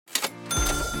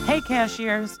Hey,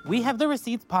 cashiers! We Have the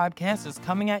Receipts podcast is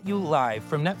coming at you live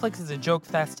from Netflix's A Joke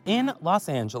Fest in Los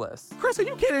Angeles. Chris, are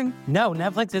you kidding? No,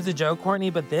 Netflix is a joke, Courtney,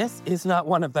 but this is not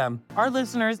one of them. Our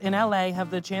listeners in LA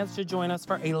have the chance to join us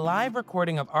for a live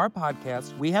recording of our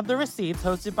podcast, We Have the Receipts,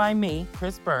 hosted by me,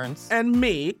 Chris Burns. And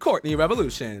me, Courtney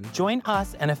Revolution. Join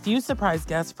us and a few surprise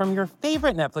guests from your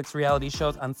favorite Netflix reality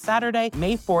shows on Saturday,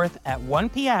 May 4th at 1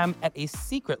 p.m. at a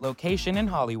secret location in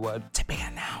Hollywood. To be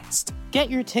announced. Get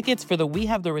your tickets for the We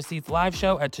Have the Receipts live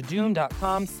show at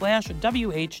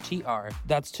tudum.com/WHTR.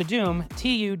 That's Tudum,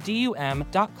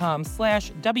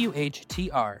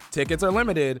 TUDUM.com/WHTR. Tickets are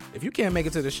limited. If you can't make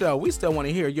it to the show, we still want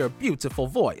to hear your beautiful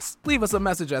voice. Leave us a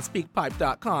message at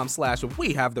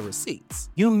speakpipe.com/We Have the Receipts.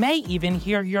 You may even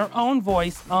hear your own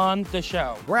voice on the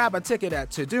show. Grab a ticket at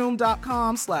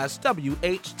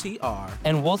tudum.com/WHTR.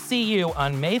 And we'll see you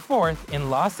on May 4th in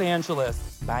Los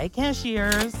Angeles. Bye,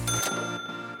 cashiers.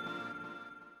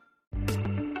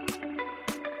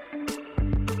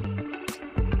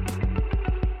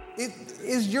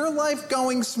 Is your life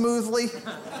going smoothly?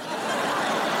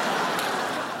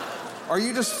 Are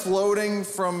you just floating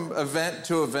from event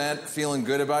to event, feeling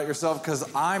good about yourself? Because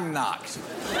I'm not.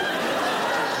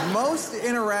 Most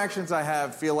interactions I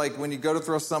have feel like when you go to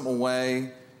throw something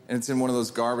away and it's in one of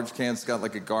those garbage cans, it's got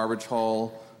like a garbage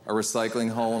hole, a recycling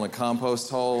hole, and a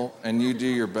compost hole, and you do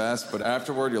your best, but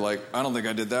afterward you're like, I don't think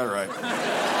I did that right.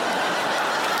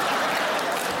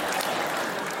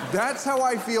 That's how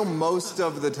I feel most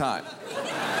of the time.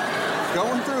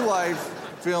 Going through life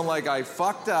feeling like I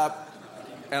fucked up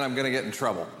and I'm gonna get in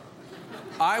trouble.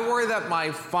 I worry that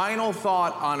my final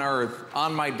thought on earth,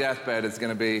 on my deathbed, is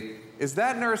gonna be, is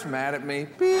that nurse mad at me?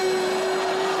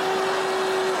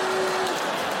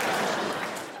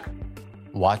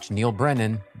 Watch Neil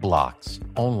Brennan, Blocks,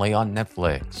 only on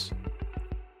Netflix.